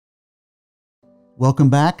Welcome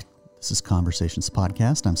back. This is Conversations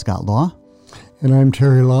Podcast. I'm Scott Law. And I'm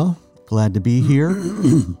Terry Law. Glad to be here.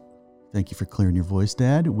 Thank you for clearing your voice,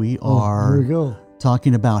 Dad. We are here we go.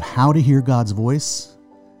 Talking about how to hear God's voice.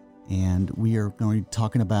 And we are going to be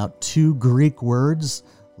talking about two Greek words,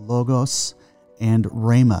 logos and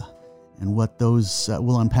rhema, and what those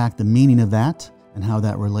will unpack the meaning of that and how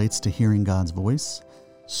that relates to hearing God's voice.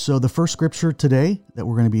 So the first scripture today that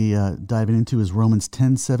we're going to be diving into is Romans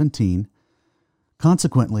 10:17.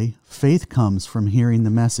 Consequently, faith comes from hearing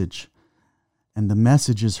the message, and the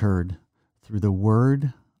message is heard through the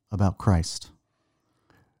word about Christ.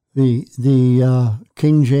 The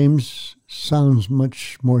King James sounds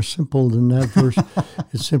much more simple than that verse.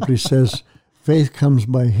 It simply says, faith comes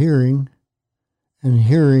by hearing, and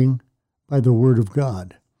hearing by the word of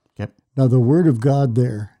God. Yep. Now, the word of God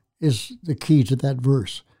there is the key to that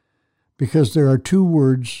verse, because there are two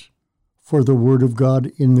words for the word of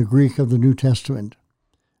God in the Greek of the New Testament.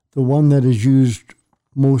 The one that is used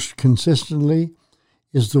most consistently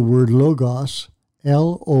is the word logos,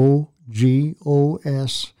 L-O-G-O-S,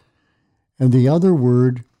 and the other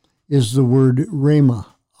word is the word rhema,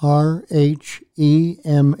 R-H-E-M-A.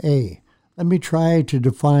 Let me try to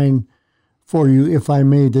define for you, if I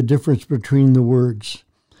may, the difference between the words.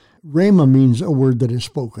 Rhema means a word that is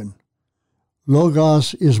spoken.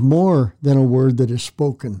 Logos is more than a word that is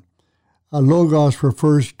spoken. Logos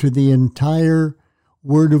refers to the entire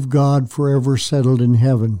Word of God forever settled in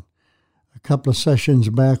heaven. A couple of sessions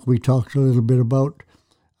back, we talked a little bit about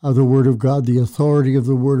the Word of God, the authority of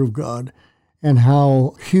the Word of God, and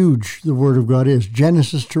how huge the Word of God is.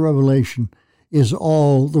 Genesis to Revelation is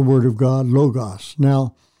all the Word of God, Logos.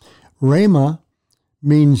 Now, rhema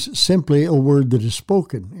means simply a word that is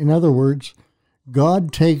spoken. In other words,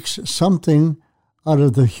 God takes something out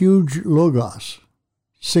of the huge Logos,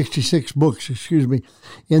 66 books,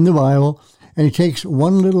 in the Bible, and he takes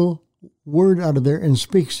one little word out of there and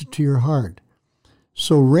speaks it to your heart.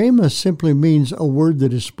 So rhema simply means a word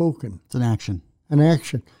that is spoken. It's an action. An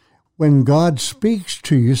action. When God speaks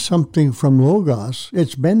to you something from Logos,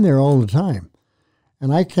 it's been there all the time.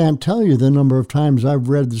 And I can't tell you the number of times I've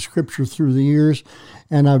read the scripture through the years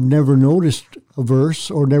and I've never noticed a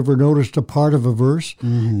verse or never noticed a part of a verse.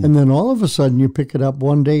 Mm-hmm. And then all of a sudden you pick it up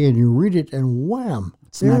one day and you read it and wham,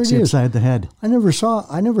 smacks you upside the head. I never saw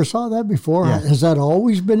that before. Yeah. Has that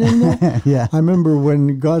always been in there? Yeah. I remember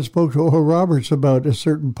when God spoke to Oral Roberts about a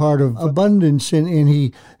certain part of abundance and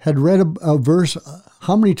he had read a verse.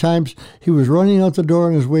 How many times he was running out the door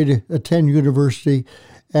on his way to attend university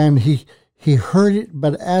and he heard it,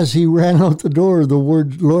 but as he ran out the door, the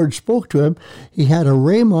Lord spoke to him. He had a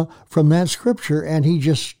rhema from that scripture, and he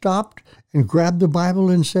just stopped and grabbed the Bible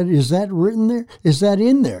and said, is that written there? Is that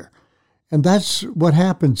in there? And that's what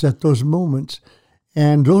happens at those moments.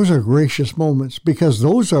 And those are gracious moments, because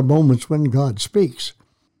those are moments when God speaks.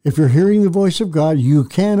 If you're hearing the voice of God, you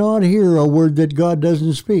cannot hear a word that God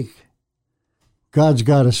doesn't speak. God's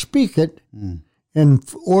got to speak it in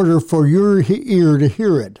order for your ear to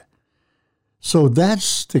hear it. So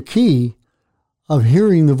that's the key of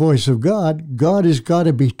hearing the voice of God. God has got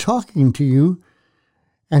to be talking to you,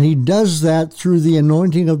 and he does that through the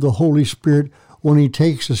anointing of the Holy Spirit when he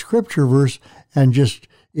takes a scripture verse and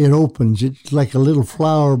it opens. It's like a little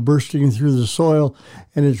flower bursting through the soil,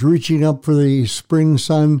 and it's reaching up for the spring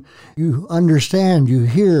sun. You understand, you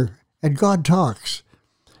hear, and God talks.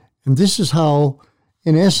 And this is how,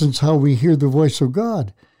 in essence, how we hear the voice of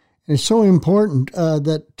God. And it's so important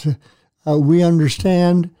that we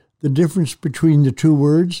understand the difference between the two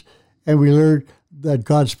words, and we learn that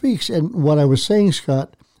God speaks. And what I was saying,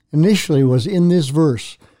 Scott, initially was in this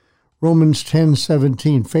verse, Romans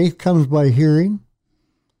 10:17. Faith comes by hearing.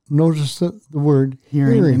 Notice the word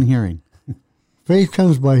hearing. And hearing. Faith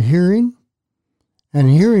comes by hearing, and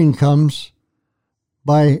hearing comes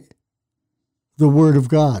by the word of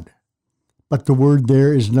God. But the word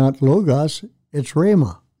there is not logos, it's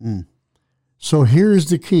rhema. So here's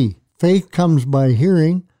the key. Faith comes by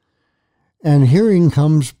hearing, and hearing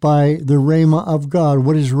comes by the rhema of God.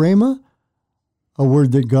 What is rhema? A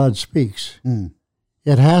word that God speaks.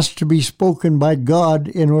 It has to be spoken by God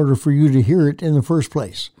in order for you to hear it in the first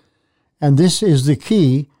place. And this is the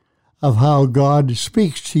key of how God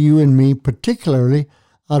speaks to you and me, particularly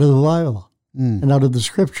out of the Bible and out of the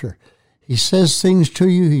Scripture. He says things to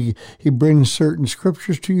you. He brings certain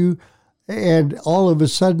scriptures to you, and all of a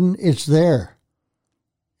sudden it's there.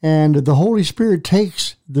 And the Holy Spirit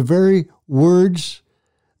takes the very words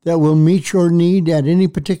that will meet your need at any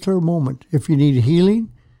particular moment. If you need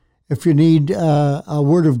healing, if you need a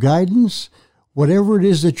word of guidance, whatever it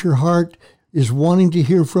is that your heart is wanting to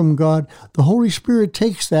hear from God, the Holy Spirit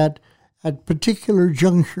takes that at particular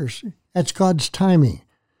junctures. That's God's timing.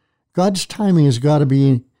 God's timing has got to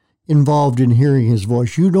be involved in hearing his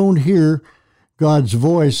voice. You don't hear God's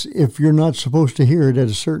voice if you're not supposed to hear it at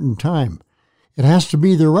a certain time. It has to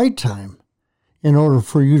be the right time in order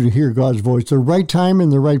for you to hear God's voice, the right time in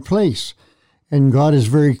the right place. And God is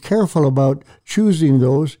very careful about choosing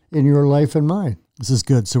those in your life and mine. This is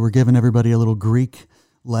good. So we're giving everybody a little Greek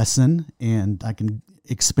lesson, and I can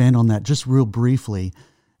expand on that just real briefly.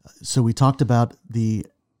 So we talked about the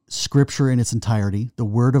Scripture in its entirety. The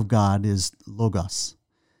Word of God is logos,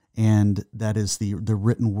 and that is the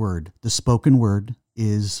written word. The spoken word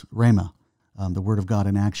is rhema, the Word of God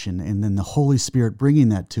in action. And then the Holy Spirit bringing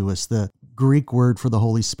that to us. The Greek word for the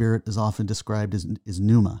Holy Spirit is often described as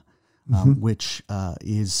pneuma, which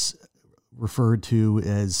is referred to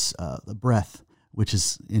as the breath, which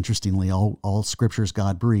is, interestingly, all Scripture is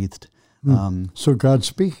God-breathed. So God's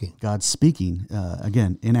speaking. God's speaking,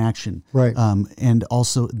 again, in action. Right. And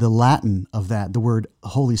also the Latin of that, the word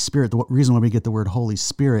Holy Spirit, the reason why we get the word Holy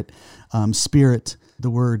Spirit, spirit, the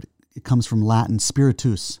word, it comes from Latin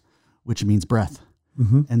spiritus, which means breath.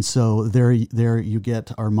 And so there you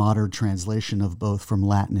get our modern translation of both from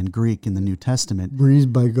Latin and Greek in the New Testament.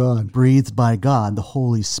 Breathed by God. Breathed by God, the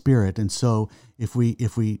Holy Spirit. And so if we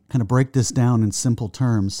kind of break this down in simple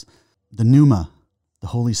terms, the pneuma, the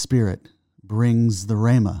Holy Spirit, brings the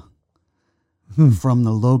rhema from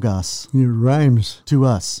the logos. It rhymes. To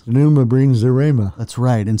us. The pneuma brings the rhema. That's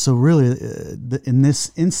right. And so really, in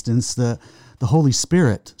this instance, the Holy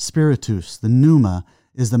Spirit, spiritus, the pneuma,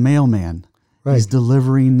 is the mailman. Right. He's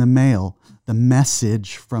delivering the mail, the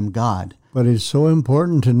message from God. But it's so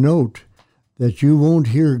important to note that you won't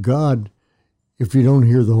hear God if you don't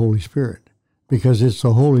hear the Holy Spirit, because it's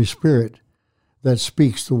the Holy Spirit that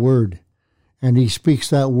speaks the word, and he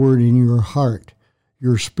speaks that word in your heart.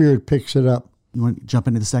 Your spirit picks it up. You want to jump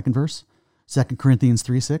into the second verse? 2 Corinthians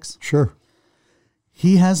 3:6? Sure.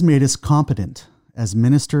 He has made us competent as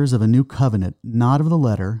ministers of a new covenant, not of the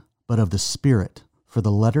letter, but of the Spirit. For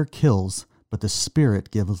the letter kills, but the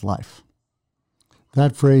Spirit gives life.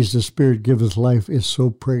 That phrase, the Spirit giveth life, is so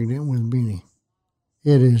pregnant with meaning.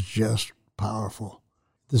 It is just powerful.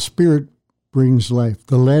 The Spirit brings life.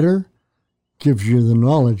 The letter gives you the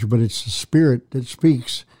knowledge, but it's the Spirit that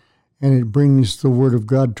speaks, and it brings the Word of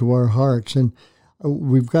God to our hearts. And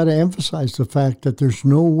we've got to emphasize the fact that there's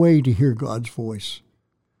no way to hear God's voice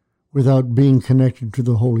without being connected to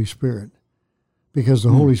the Holy Spirit, because the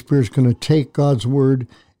Holy Spirit's going to take God's Word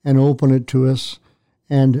and open it to us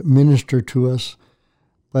and minister to us.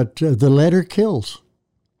 But the letter kills.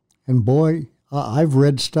 And boy, I've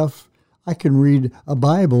read stuff. I can read a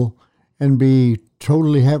Bible and be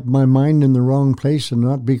totally have my mind in the wrong place and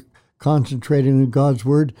not be concentrating on God's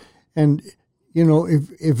Word. And, you know,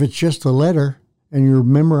 if it's just a letter and you're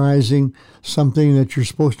memorizing something that you're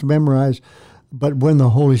supposed to memorize, but when the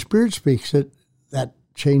Holy Spirit speaks it, that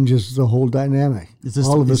changes the whole dynamic.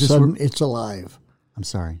 All of a sudden, it's alive. I'm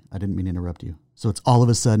sorry, I didn't mean to interrupt you. So it's all of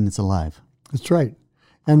a sudden it's alive. That's right.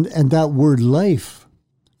 And that word life,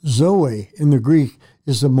 Zoe in the Greek,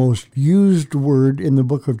 is the most used word in the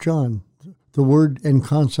book of John. The word and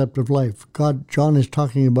concept of life. John is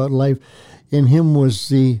talking about life. In him was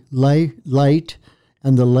the light,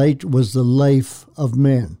 and the light was the life of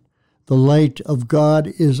men. The light of God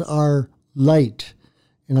is our light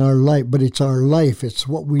in our light, but it's our life. It's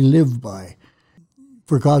what we live by.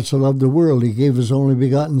 For God so loved the world, he gave his only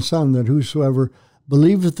begotten Son, that whosoever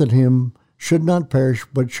believeth in him should not perish,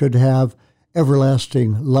 but should have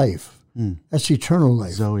everlasting life. That's eternal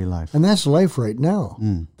life. Zoe life. And that's life right now.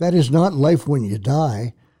 That is not life when you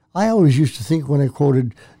die. I always used to think when I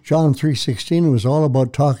quoted John 3:16, it was all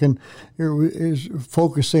about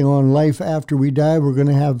focusing on life after we die. We're going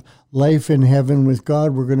to have life in heaven with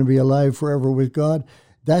God. We're going to be alive forever with God.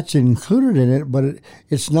 That's included in it, but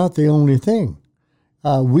it's not the only thing.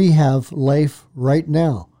 We have life right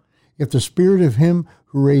now. If the Spirit of him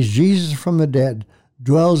who raised Jesus from the dead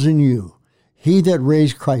dwells in you, he that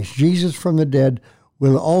raised Christ Jesus from the dead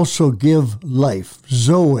will also give life,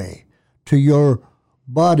 Zoe, to your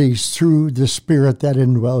bodies through the Spirit that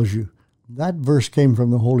indwells you. That verse came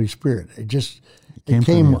from the Holy Spirit. It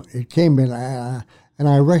came in, and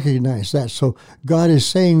I recognize that. So God is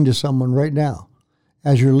saying to someone right now,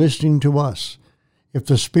 as you're listening to us, if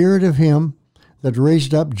the Spirit of him that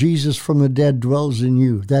raised up Jesus from the dead dwells in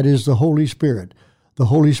you, that is the Holy Spirit. The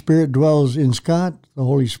Holy Spirit dwells in Scott. The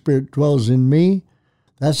Holy Spirit dwells in me.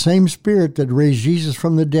 That same Spirit that raised Jesus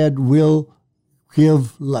from the dead will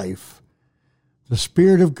give life. The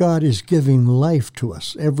Spirit of God is giving life to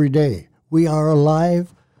us every day. We are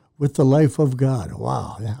alive with the life of God.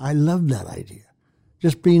 Wow, I love that idea.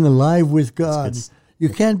 just being alive with God. You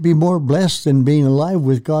can't be more blessed than being alive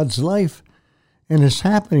with God's life, and it's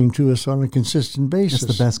happening to us on a consistent basis.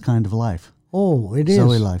 It's the best kind of life. Oh, it is.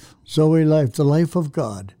 Zoe life. Zoe life, the life of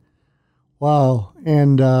God. Wow.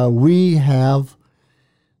 And we have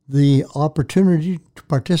the opportunity to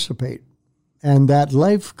participate. And that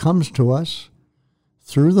life comes to us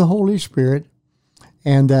through the Holy Spirit,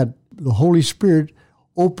 and that the Holy Spirit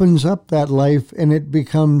opens up that life, and it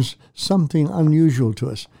becomes something unusual to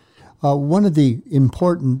us. One of the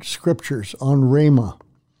important scriptures on Rhema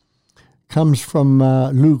comes from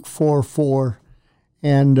Luke 4:4,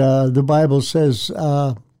 and the Bible says,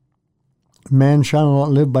 man shall not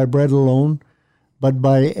live by bread alone, but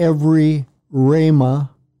by every Rhema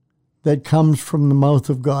that comes from the mouth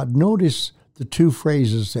of God. Notice the two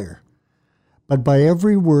phrases there. But by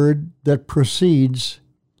every word that proceeds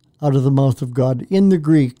out of the mouth of God. In the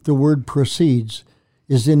Greek, the word proceeds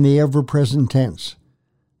is in the ever-present tense.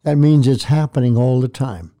 That means it's happening all the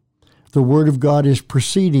time. The Word of God is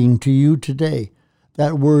proceeding to you today.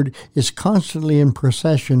 That Word is constantly in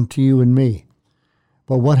procession to you and me.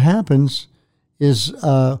 But what happens is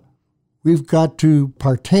we've got to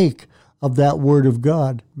partake of that Word of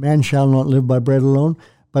God. Man shall not live by bread alone,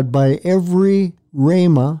 but by every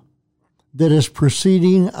rhema that is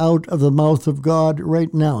proceeding out of the mouth of God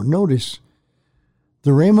right now. Notice,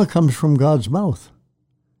 the rhema comes from God's mouth.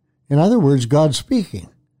 In other words, God's speaking.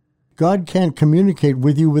 God can't communicate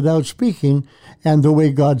with you without speaking, and the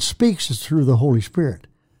way God speaks is through the Holy Spirit.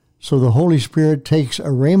 So the Holy Spirit takes a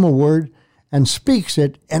rhema word and speaks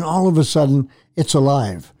it, and all of a sudden, it's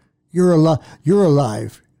alive. You're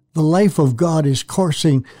alive. The life of God is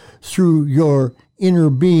coursing through your inner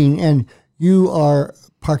being, and you are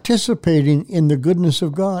participating in the goodness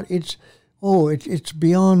of God. It's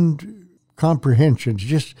beyond comprehension. It's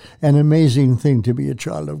just an amazing thing to be a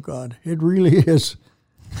child of God. It really is.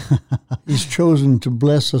 He's chosen to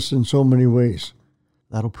bless us in so many ways.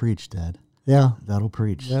 That'll preach, Dad. Yeah. That'll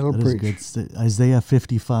preach. That'll preach. Is good. Isaiah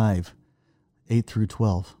 55, 8 through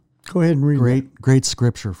 12. Go ahead and read that. Great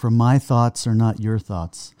scripture. For my thoughts are not your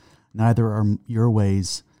thoughts, neither are your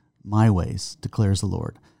ways my ways, declares the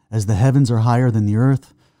Lord. As the heavens are higher than the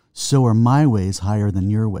earth, so are my ways higher than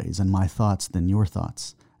your ways, and my thoughts than your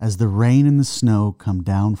thoughts. As the rain and the snow come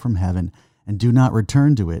down from heaven, and do not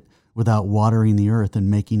return to it, without watering the earth and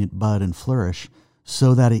making it bud and flourish,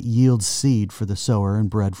 so that it yields seed for the sower and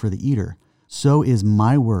bread for the eater. So is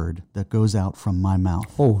my word that goes out from my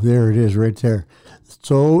mouth. Oh, there it is right there.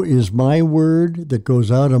 So is my word that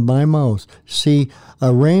goes out of my mouth. See, a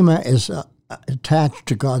rhema is attached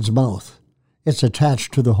to God's mouth. It's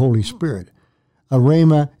attached to the Holy Spirit. A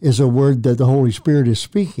rhema is a word that the Holy Spirit is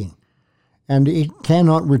speaking. And it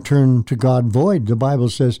cannot return to God void. The Bible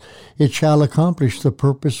says, it shall accomplish the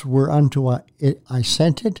purpose whereunto I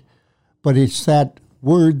sent it. But it's that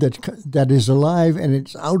word that is alive, and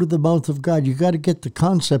it's out of the mouth of God. You got to get the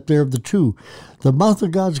concept there of the two. The mouth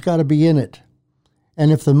of God's got to be in it.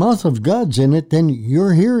 And if the mouth of God's in it, then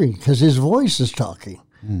you're hearing, because his voice is talking.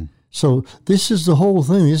 So this is the whole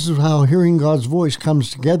thing. This is how hearing God's voice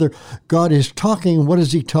comes together. God is talking. What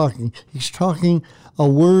is he talking? He's talking a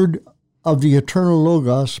word of the eternal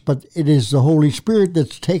Logos, but it is the Holy Spirit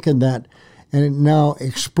that's taken that, and it now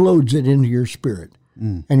explodes it into your spirit.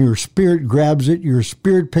 And your spirit grabs it, your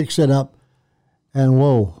spirit picks it up, and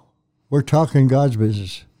whoa, we're talking God's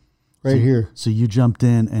business here. So you jumped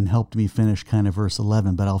in and helped me finish kind of verse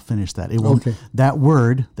 11, but I'll finish that. Okay. That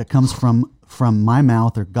word that comes from my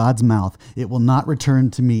mouth, or God's mouth, it will not return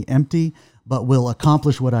to me empty, but will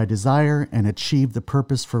accomplish what I desire and achieve the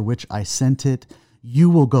purpose for which I sent it. You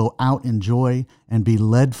will go out in joy and be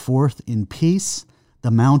led forth in peace. The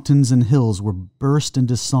mountains and hills will burst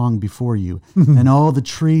into song before you, and all the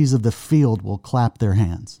trees of the field will clap their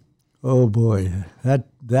hands. Oh boy,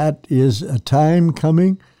 that is a time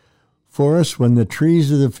coming for us when the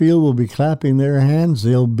trees of the field will be clapping their hands.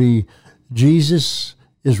 Jesus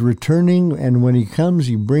is returning, and when he comes,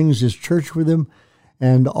 he brings his church with him,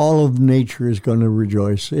 and all of nature is going to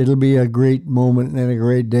rejoice. It'll be a great moment and a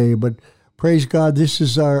great day, but praise God, this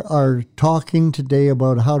is our talking today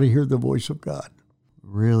about how to hear the voice of God.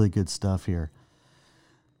 Really good stuff here.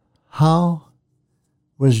 How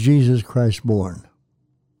was Jesus Christ born?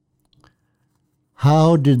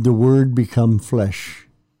 How did the Word become flesh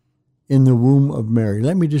in the womb of Mary?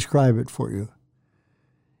 Let me describe it for you.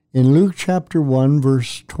 In Luke chapter 1,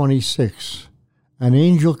 verse 26, an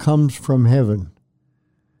angel comes from heaven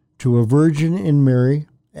to a virgin in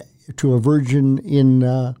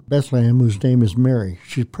Bethlehem whose name is Mary.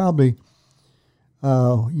 She's probably,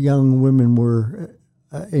 young women were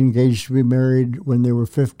engaged to be married when they were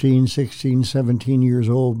 15, 16, 17 years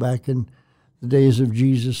old back in the days of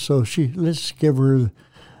Jesus. So let's give her,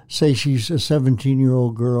 say she's a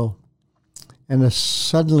 17-year-old girl, and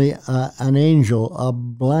suddenly an angel, a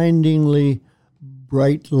blindingly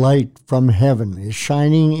bright light from heaven is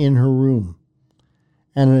shining in her room.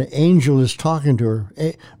 And an angel is talking to her.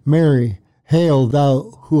 Mary, hail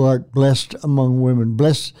thou who art blessed among women.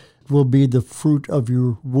 Blessed will be the fruit of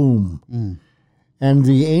your womb. Mm. And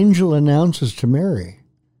the angel announces to Mary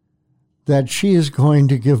that she is going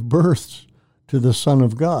to give birth to the Son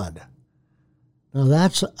of God. Now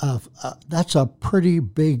that's a pretty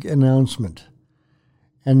big announcement.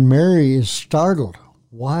 And Mary is startled.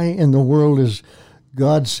 Why in the world is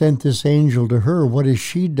God sent this angel to her? What has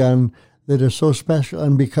she done that is so special?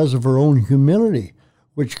 And because of her own humility,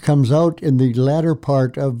 which comes out in the latter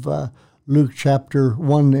part of Luke chapter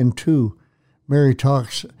 1 and 2, Mary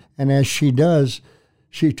talks, and as she does,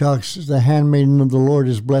 she talks, the handmaiden of the Lord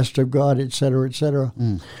is blessed of God, etc., etc.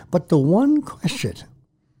 Mm. But the one question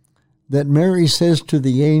that Mary says to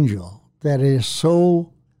the angel that is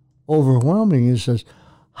so overwhelming is, says,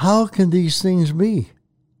 how can these things be?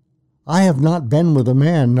 I have not been with a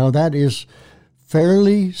man. Now that is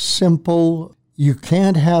fairly simple. You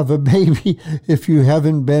can't have a baby if you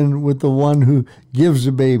haven't been with the one who gives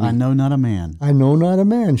a baby. I know not a man. I know not a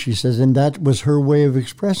man, she says, and that was her way of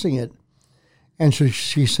expressing it. And so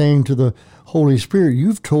she's saying to the Holy Spirit,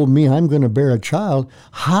 you've told me I'm going to bear a child.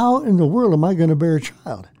 How in the world am I going to bear a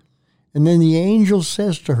child? And then the angel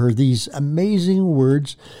says to her these amazing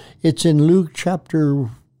words. It's in Luke chapter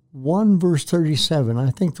 1, verse 37. I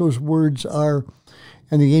think those words are,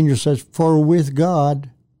 and the angel says, for with God,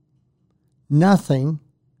 nothing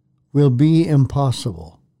will be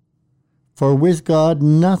impossible. For with God,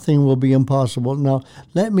 nothing will be impossible. Now,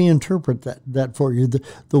 let me interpret that for you.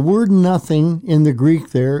 The word nothing in the Greek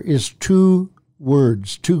there is two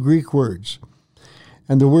Greek words.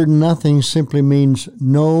 And the word nothing simply means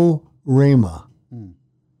no rhema.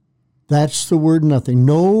 That's the word nothing.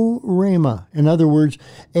 No rhema. In other words,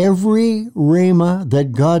 every rhema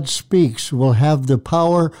that God speaks will have the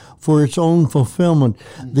power for its own fulfillment.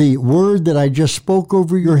 The word that I just spoke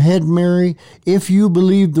over your head, Mary, if you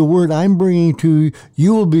believe the word I'm bringing to you,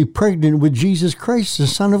 you will be pregnant with Jesus Christ, the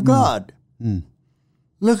Son of God. Mm.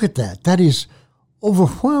 Look at that. That is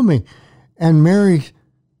overwhelming. And Mary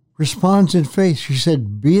responds in faith. She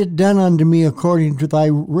said, be it done unto me according to thy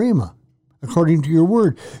rhema. According to your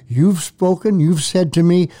word, you've spoken, you've said to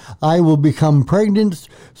me, I will become pregnant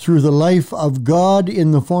through the life of God in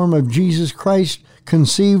the form of Jesus Christ,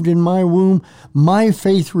 conceived in my womb. My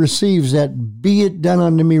faith receives that. Be it done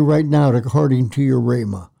unto me right now, according to your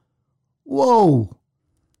rhema. Whoa!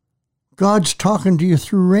 God's talking to you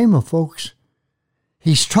through rhema, folks.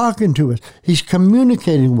 He's talking to us. He's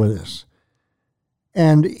communicating with us.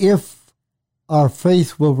 And if our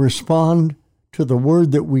faith will respond to the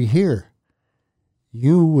word that we hear,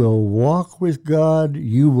 you will walk with God,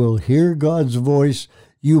 you will hear God's voice,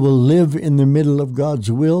 you will live in the middle of God's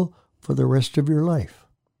will for the rest of your life.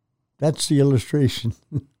 That's the illustration.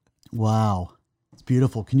 Wow. It's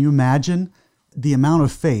beautiful. Can you imagine the amount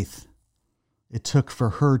of faith it took for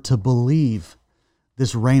her to believe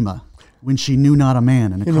this rhema when she knew not a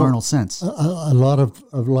man in a carnal sense? A lot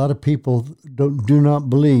of people do not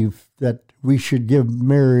believe that we should give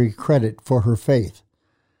Mary credit for her faith.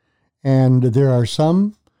 And there are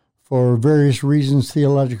some, for various reasons,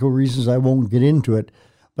 theological reasons, I won't get into it.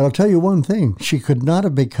 But I'll tell you one thing. She could not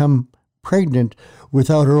have become pregnant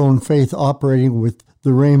without her own faith operating with the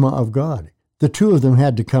rhema of God. The two of them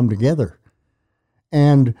had to come together.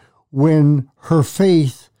 And when her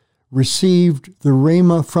faith received the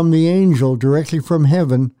rhema from the angel directly from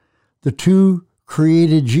heaven, the two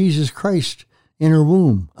created Jesus Christ in her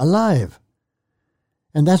womb, alive.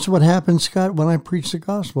 And that's what happens, Scott, when I preach the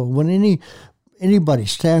gospel. When anybody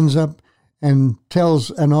stands up and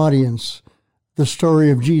tells an audience the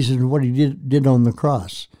story of Jesus and what he did on the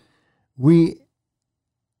cross, we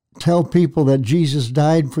tell people that Jesus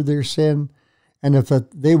died for their sin, and if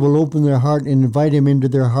they will open their heart and invite him into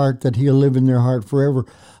their heart, that he'll live in their heart forever.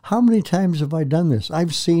 How many times have I done this?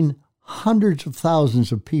 I've seen hundreds of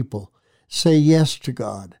thousands of people say yes to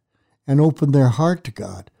God and open their heart to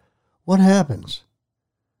God. What happens?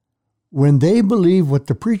 When they believe what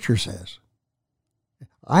the preacher says,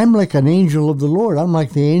 I'm like an angel of the Lord. I'm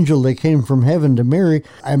like the angel that came from heaven to Mary.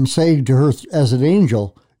 I'm saying to her as an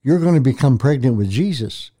angel, you're going to become pregnant with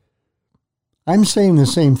Jesus. I'm saying the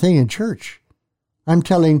same thing in church. I'm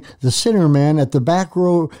telling the sinner man at the back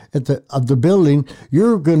row of the building,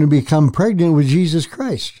 you're going to become pregnant with Jesus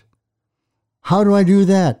Christ. How do I do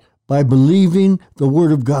that? by believing the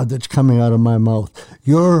word of God that's coming out of my mouth.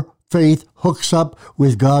 Your faith hooks up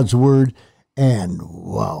with God's word, and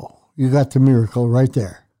wow, you got the miracle right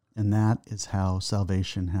there. And that is how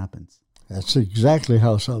salvation happens. That's exactly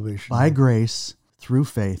how salvation By grace, through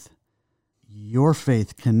faith, your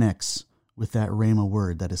faith connects with that Rhema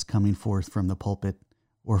word that is coming forth from the pulpit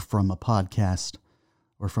or from a podcast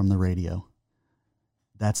or from the radio.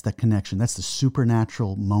 That's the connection. That's the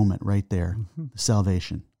supernatural moment right there,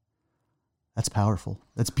 salvation. That's powerful.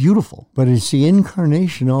 That's beautiful. But it's the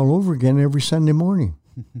incarnation all over again every Sunday morning.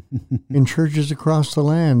 In churches across the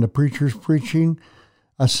land, the preacher's preaching.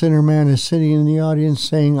 A sinner man is sitting in the audience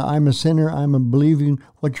saying, I'm a sinner. I'm believing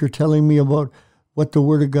what you're telling me about what the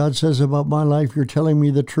Word of God says about my life. You're telling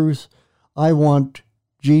me the truth. I want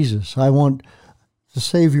Jesus. I want the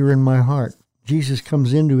Savior in my heart. Jesus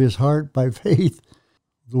comes into his heart by faith.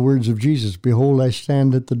 The words of Jesus, behold, I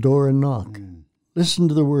stand at the door and knock. Listen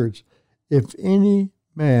to the words. If any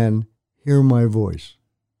man hear my voice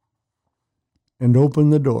and open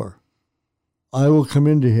the door, I will come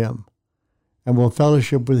into him and will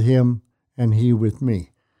fellowship with him and he with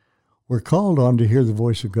me. We're called on to hear the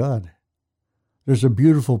voice of God. There's a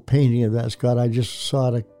beautiful painting of that, Scott. I just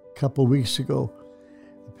saw it a couple weeks ago.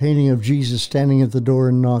 A painting of Jesus standing at the door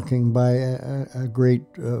and knocking by a great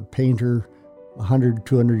painter 100,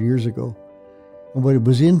 200 years ago. And what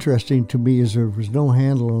was interesting to me is there was no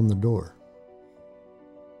handle on the door.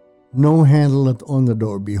 No handle on the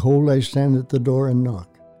door. Behold, I stand at the door and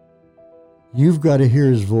knock. You've got to hear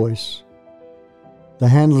his voice. The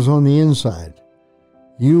handle's on the inside.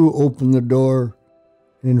 You open the door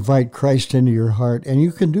and invite Christ into your heart, and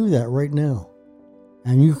you can do that right now.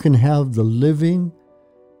 And you can have the living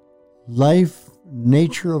life,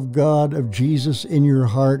 nature of God, of Jesus in your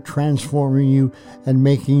heart, transforming you and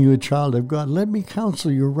making you a child of God. Let me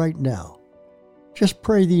counsel you right now. Just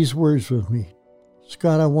pray these words with me.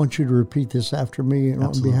 Scott, I want you to repeat this after me and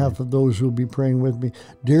on behalf of those who will be praying with me.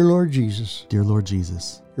 Dear Lord Jesus. Dear Lord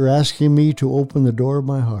Jesus. You're asking me to open the door of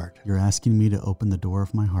my heart. You're asking me to open the door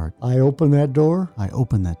of my heart. I open that door. I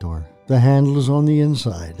open that door. The handle is on the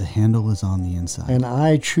inside. The handle is on the inside. And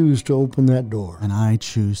I choose to open that door. And I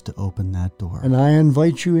choose to open that door. And I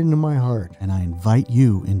invite you into my heart. And I invite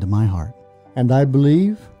you into my heart. And I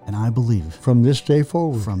believe. And I believe. From this day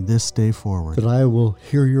forward. From this day forward. That I will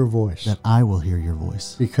hear your voice. That I will hear your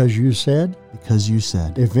voice. Because you said. Because you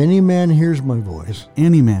said. If any man hears my voice. If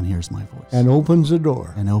any man hears my voice. And opens the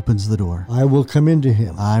door. And opens the door. I will come into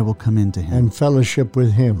him. I will come into him. And fellowship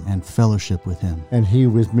with him. And fellowship with him. And he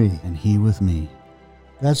with me. And he with me.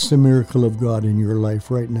 That's the miracle of God in your life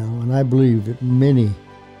right now. And I believe that many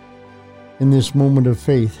in this moment of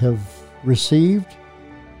faith have received.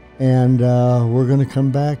 And we're going to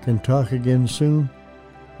come back and talk again soon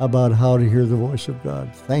about how to hear the voice of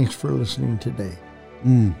God. Thanks for listening today.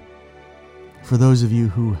 For those of you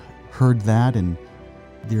who heard that and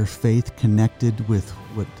their faith connected with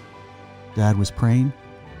what Dad was praying,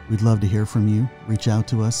 we'd love to hear from you. Reach out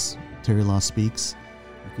to us, Terry Law Speaks.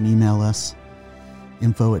 You can email us,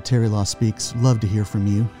 info@terrylawspeaks. Love to hear from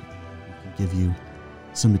you. We can give you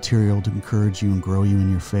some material to encourage you and grow you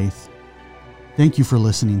in your faith. Thank you for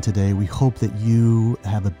listening today. We hope that you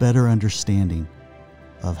have a better understanding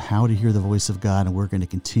of how to hear the voice of God, and we're going to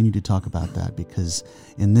continue to talk about that because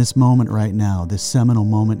in this moment right now, this seminal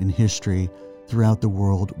moment in history throughout the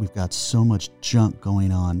world, we've got so much junk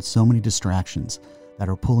going on, so many distractions that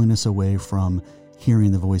are pulling us away from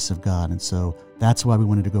hearing the voice of God. And so that's why we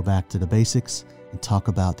wanted to go back to the basics and talk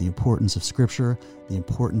about the importance of Scripture, the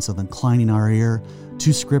importance of inclining our ear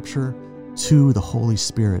to Scripture, to the Holy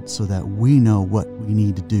Spirit, so that we know what we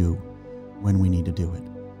need to do when we need to do it.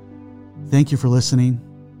 Thank you for listening.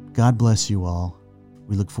 God bless you all.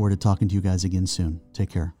 We look forward to talking to you guys again soon. Take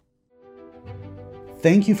care.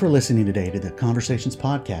 Thank you for listening today to the Conversations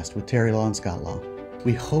Podcast with Terry Law and Scott Law.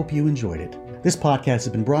 We hope you enjoyed it. This podcast has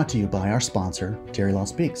been brought to you by our sponsor, Terry Law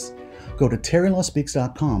Speaks. Go to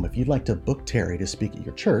terrylawspeaks.com if you'd like to book Terry to speak at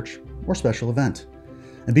your church or special event.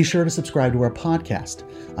 And be sure to subscribe to our podcast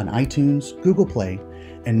on iTunes, Google Play,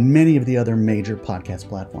 and many of the other major podcast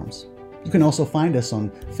platforms. You can also find us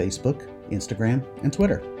on Facebook, Instagram, and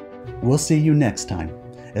Twitter. We'll see you next time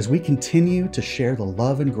as we continue to share the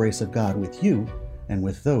love and grace of God with you and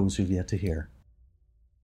with those who've yet to hear.